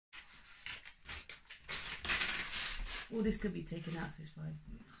All this could be taken out, so it's fine.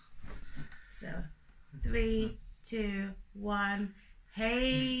 So, 3, 2, 1.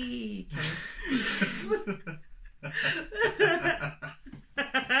 Hey.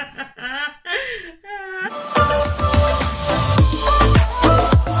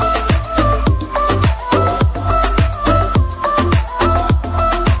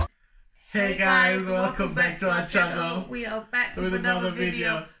 Hey guys, welcome back to our channel. We are back with another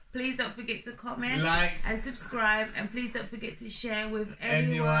video. Please don't forget to comment, like, and subscribe, and please don't forget to share with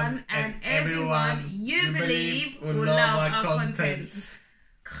anyone and everyone you believe will love our content. So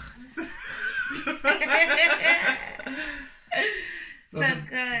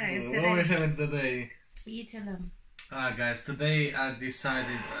guys, what are we having today? You tell them. Guys, today I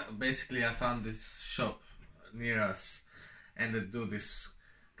decided, basically I found this shop near us and they do this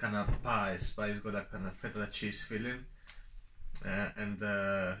kind of pies, but it's got a kind of feta cheese filling. And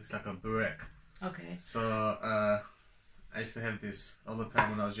it's like a burek. Okay. So I used to have this all the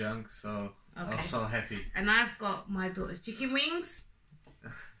time when I was young, so I was so happy. And I've got my daughter's chicken wings.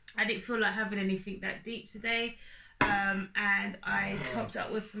 I didn't feel like having anything that deep today, and I topped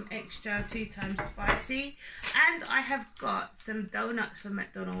up with some extra 2 times spicy. And I have got some donuts from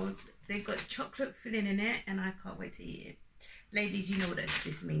McDonald's. They've got chocolate filling in it, and I can't wait to eat it. Ladies, you know what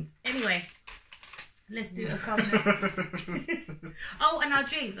this means. Anyway. Let's do a comment. Oh, and our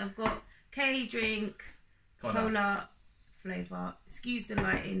drinks. I've got K drink, cola flavour. Excuse the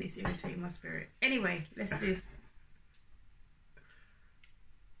lighting, it's irritating my spirit. Anyway, let's do.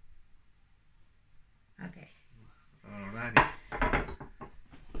 Okay. Alrighty.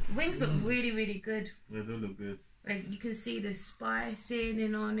 Wings look really, really good. They do look good. Like you can see the spice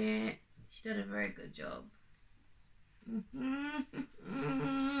in on it. She did a very good job.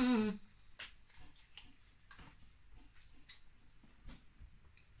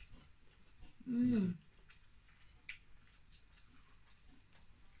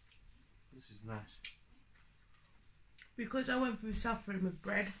 This is nice. Because I went through suffering with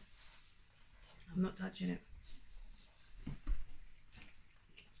bread, I'm not touching it.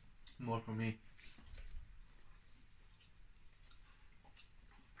 More for me.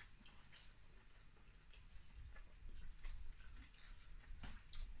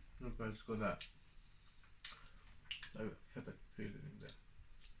 Look, it's got that like a feta feeling in there.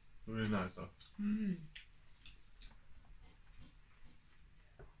 Really nice though.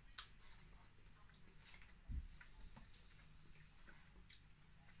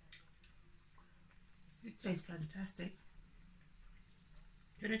 It tastes fantastic.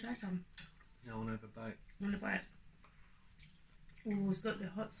 Do you want to try some? I want to have a bite. You want to bite? Oh, it's got the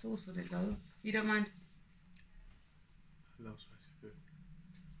hot sauce on it though. You don't mind? I love spicy food.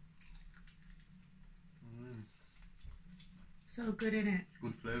 So good in it.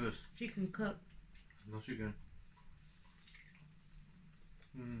 Good flavours. She can cook. No, she can.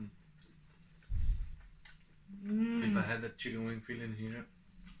 If I had that chicken wing filling here.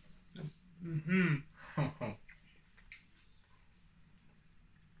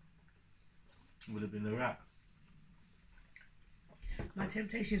 Would have been a wrap. My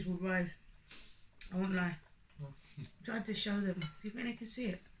temptations will rise. I won't lie. I'm trying to show them. Do you think they can see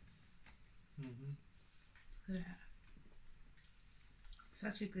it? Look at that.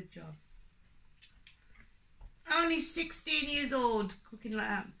 Such a good job. Only 16 years old, cooking like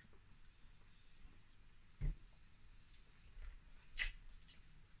that.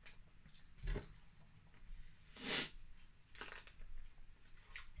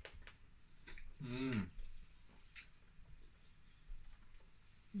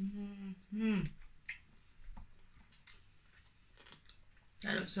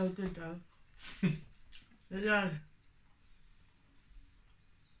 That looks so good though. It does.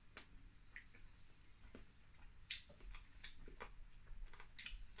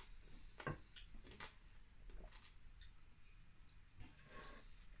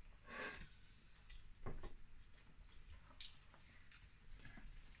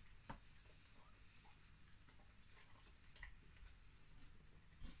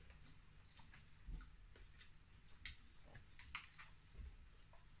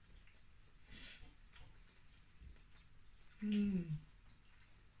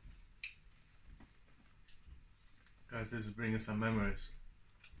 Guys, this is bringing some memories.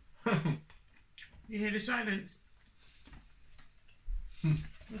 You hear the silence?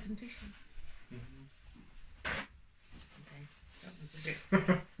 With some tissue. Okay, that was a bit.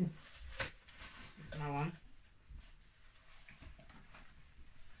 That's my one.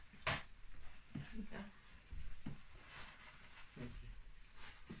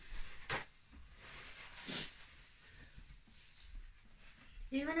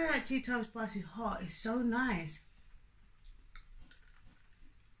 Even though that 2 times spicy hot is so nice.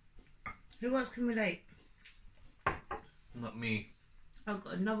 Who else can relate? Not me. I've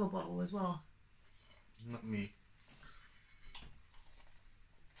got another bottle as well. Not me.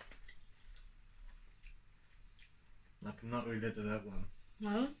 I cannot relate to that one.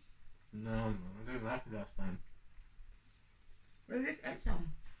 No? No, I didn't like it last time. Well, let's add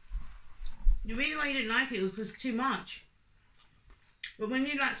some. The reason why you didn't like it was because too much. But when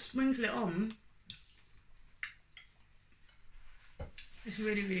you like sprinkle it on, it's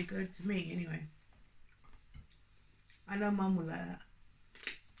really, really good to me anyway. I know Mum will like that.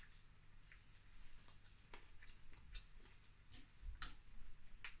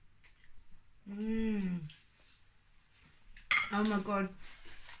 Oh my god.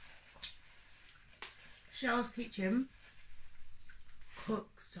 Shell's Kitchen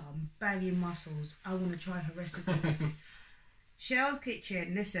cooks some banging mussels. I want to try her recipe. Shell's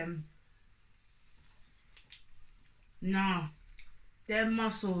Kitchen, listen. Nah. They're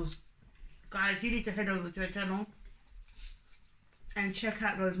mussels. Guys, you need to head over to her channel and check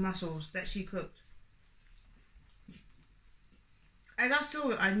out those mussels that she cooked. As I saw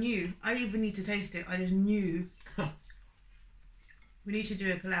it, I knew. I didn't even need to taste it. I just knew. We need to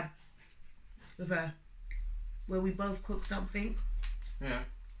do a collab with her where we both cook something. Yeah.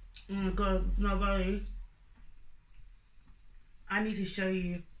 Oh my god, no worries. I need to show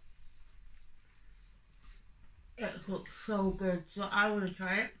you. It looks so good. So I want to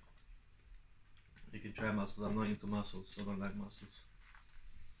try it. You can try mussels. I'm not into mussels. I don't like mussels.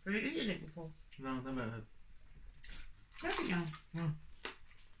 Have you eaten it before? No, never had. Try it now. No.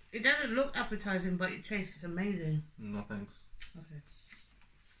 It doesn't look appetizing, but it tastes amazing. No thanks. Okay.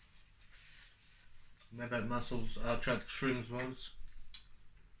 Never had mussels. I tried shrimps once.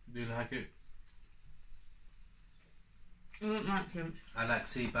 Do you like it? I don't like shrimp. I like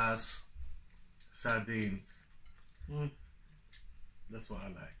sea bass, sardines. That's what I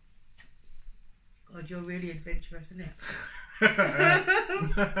like. God, you're really adventurous, isn't it?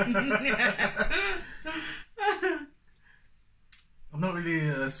 I'm not really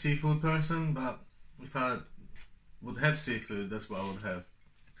a seafood person, but if I would have seafood, that's what I would have.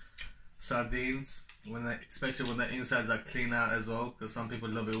 Sardines, especially when the insides are clean out as well, because some people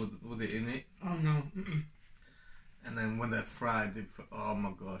love it with it in it. Oh no. And then when they're fried, oh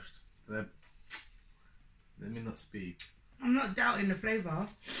my gosh, let me not speak. I'm not doubting the flavour.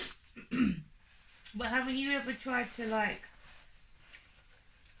 But haven't you ever tried to like...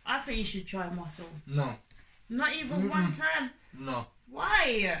 I think you should try mussel. No. Not even one time? No.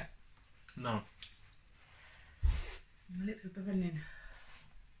 Why? No. My lips are burning.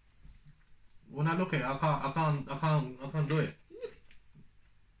 When I look at it, I can't do it.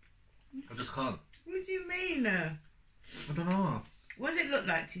 I just can't. What do you mean? I don't know. What does it look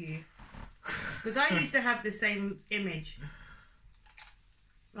like to you? Because I used to have the same image.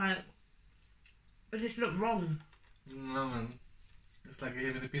 Like, it just looked wrong. No man. It's like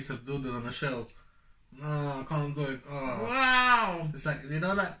having a piece of doodle on a shell. No, I can't do it. Oh. Wow. It's like, you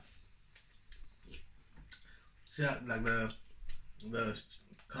know that? See like the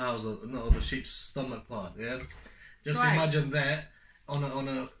cows or no, the sheep's stomach part, yeah? Just Try imagine that on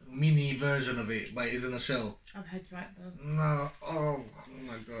a mini version of it, but it's in a shell. I've had right though. No, oh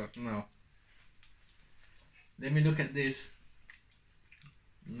my god, no. Let me look at this.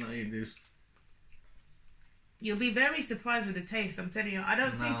 Not eat this. You'll be very surprised with the taste, I'm telling you. I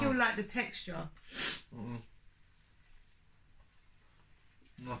don't think you'll like the texture.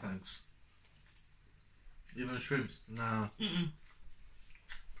 No thanks. Even shrimps? Nah.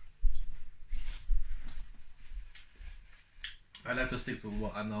 I like to stick to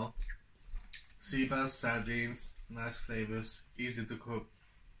what I know. Sea bass, sardines, nice flavors, easy to cook,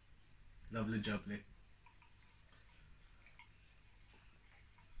 lovely jubbly.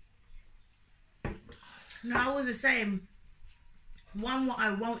 No, I was the same. What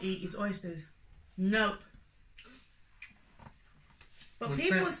I won't eat is oysters. Nope. But Well,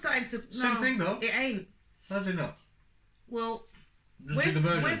 people same- are starting to... same thing though. It ain't. How's it not? Well, Just do the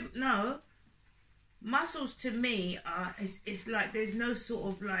version. no, mussels to me are... It's like there's no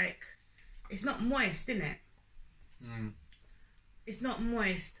sort of like... It's not moist, innit? It's not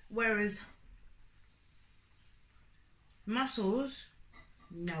moist. Whereas mussels...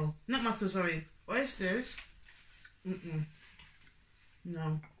 No. Not mussels, sorry. Oysters...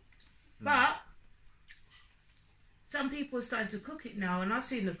 No. But some people are starting to cook it now, and I've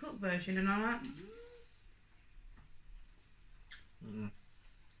seen the cooked version, and I'm like,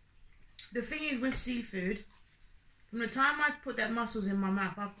 The thing is with seafood, from the time I put that mussels in my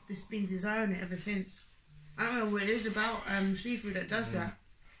mouth, I've just been desiring it ever since. I don't know what it is about seafood that does that.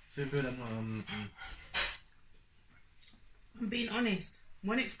 Seafood, I'm not. I'm being honest.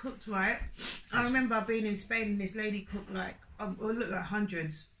 when it's cooked right. I remember being in Spain and this lady cooked like, it looked like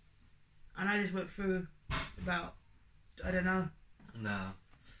hundreds. And I just went through about, I don't know. Nah.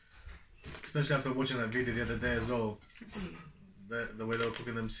 Especially after watching that video the other day as well. The way they were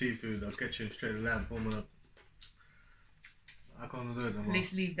cooking them seafood, or catching straight lamb, warming up. I can't do it no more.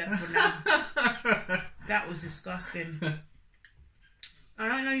 Let's leave that for now. That was disgusting. I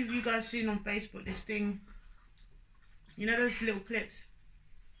don't know if you guys seen on Facebook this thing. You know those little clips?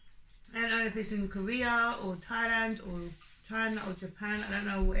 I don't know if it's in Korea or Thailand or China or Japan. I don't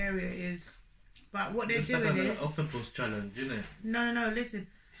know what area it is. But what they're doing is... It's octopus challenge, isn't it? No, listen.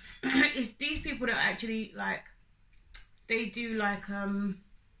 It's these people that actually, like, they do, like, what's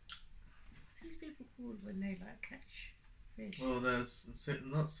these people called when they, like, catch fish? Well, there's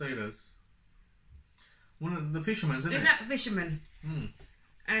not sailors. One of the fishermen, isn't it? They're not fishermen. Mm.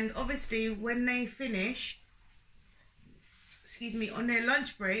 And obviously, when they finish, excuse me, on their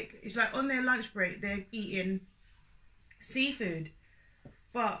lunch break, it's like on their lunch break, they're eating seafood.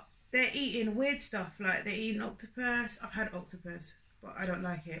 But they're eating weird stuff, like they're eating octopus. I've had octopus, but I don't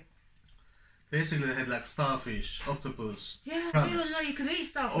like it. Basically, they had like starfish, octopus, yeah, crabs, you don't know you can eat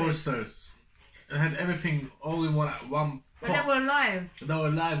starfish. oysters. They had everything all in one pot. But they were alive. They were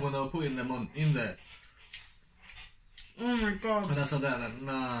alive when they were putting them in there. Oh my god. And I said that, like,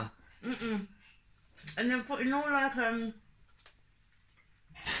 nah. And then putting all like I don't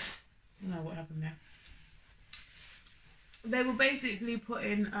know what happened there. They were basically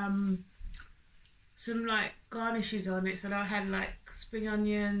putting some like garnishes on it, so they had like spring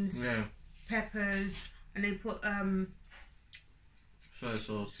onions, Yeah. peppers, and they put Soy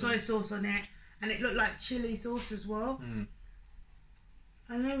sauce. soy sauce on it, and it looked like chili sauce as well. Mm.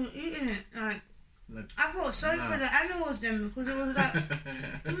 And they were eating it like I felt sorry nah. for the animals then, because it was like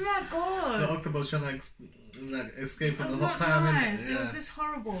oh my god, The octopus trying to like escape from it was the hot not time. nice. Yeah. It was just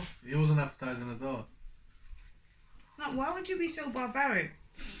horrible. It wasn't appetizing at all. Like, why would you be so barbaric?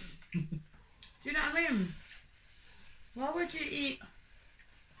 Do you know what I mean? Why would you eat?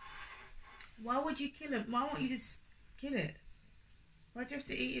 Why would you kill it? Why won't you just kill it? Why do you have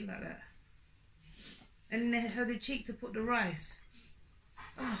to eat it like that? And then they had the cheek to put the rice.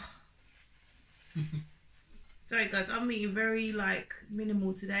 Oh. Sorry guys, I'm eating very like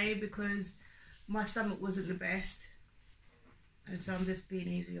minimal today because my stomach wasn't the best, and so I'm just being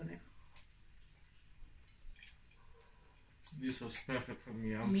easy on it. This was perfect for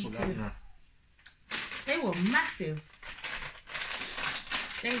me. I'm Me full too. up now. They were massive.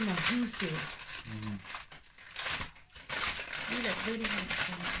 They were massive. You look really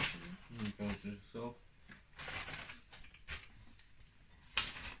handsome. Go to yourself.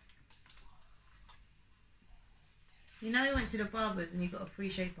 You know, we went to the barbers and you got a free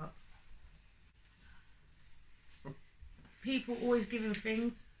shape up. People always giving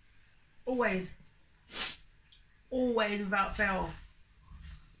things. Always. Always without fail.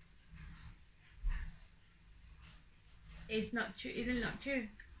 It's not true. Is it not true?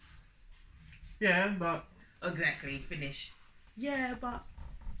 Yeah, but Exactly. Finish. Yeah, but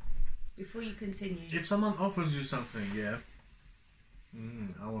before you continue, if someone offers you something, yeah,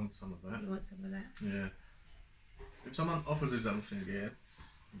 I want some of that. you want some of that? Yeah. If someone offers you something, yeah,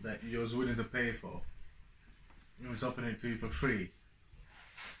 that you're willing to pay for, and it's offering it to you for free,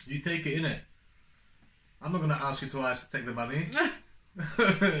 you take it, innit? I'm not gonna ask you twice to take the money. Do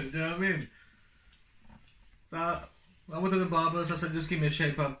you know what I mean? So I went to the barbers. I said, just give me a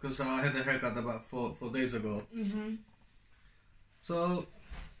shape up because I had a haircut about four days ago. So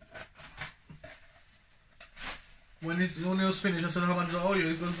when it was finished, I said, how much do I owe you?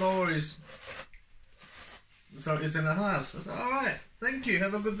 He goes, no worries. So it's in the house. I said, all right, thank you.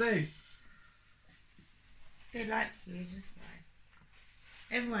 Have a good day. They like you, that's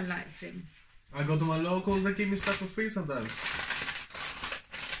why. Everyone likes him. I go to my locals. They give me stuff for free sometimes.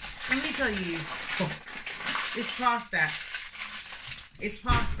 Let me tell you, it's past that. It's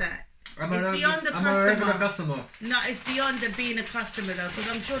past that. It's beyond the I'm a regular customer. customer. No, it's beyond the being a customer though, because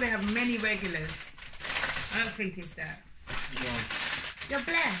I'm sure they have many regulars. I don't think it's that. No. You're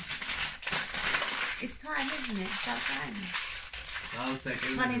blessed. It's time, isn't it? It's about time. I'll take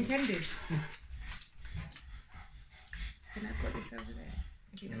it. Pun intended. Can I put this over there?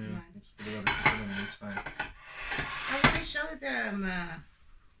 If you don't mind. It's fine. I want to show them.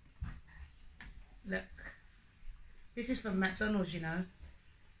 Look. This is from McDonald's, you know.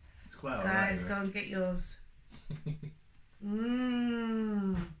 It's quite Guys, alright. go and get yours.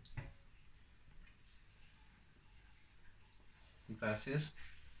 Gracias.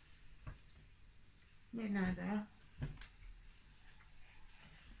 You know that.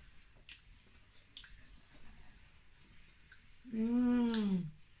 Mmm.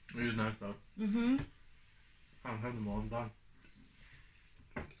 is nice though. Can't have them all, I'm done.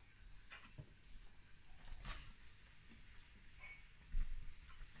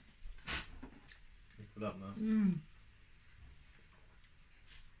 Fill up now.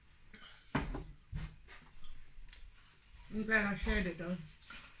 I'm glad I shared it though.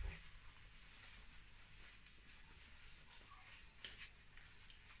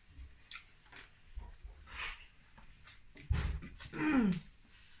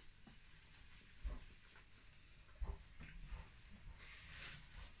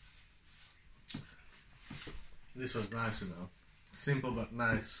 This was nice, you know. Simple but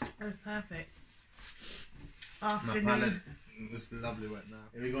nice. That was perfect. My palate Afternoon. is lovely right now.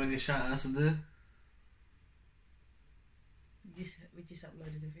 Have you got any shout outs to do? We just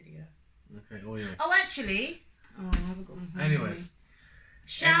uploaded a video. Okay, oh yeah. Oh, actually. Oh, I haven't got my phone. Anyways.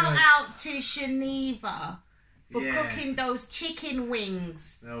 Shout out to Shaniva for Yeah. cooking those chicken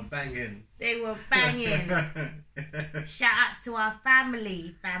wings. They were banging. They were banging. Shout out to our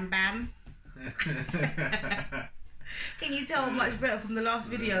family, Bam Bam. Can you tell much better from the last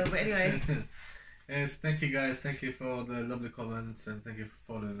video? But anyway. Yes, thank you guys. Thank you for the lovely comments and thank you for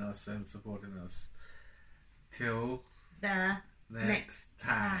following us and supporting us. Till The next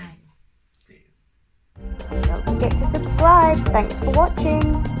time. Don't forget to subscribe. Thanks for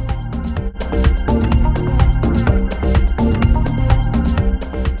watching.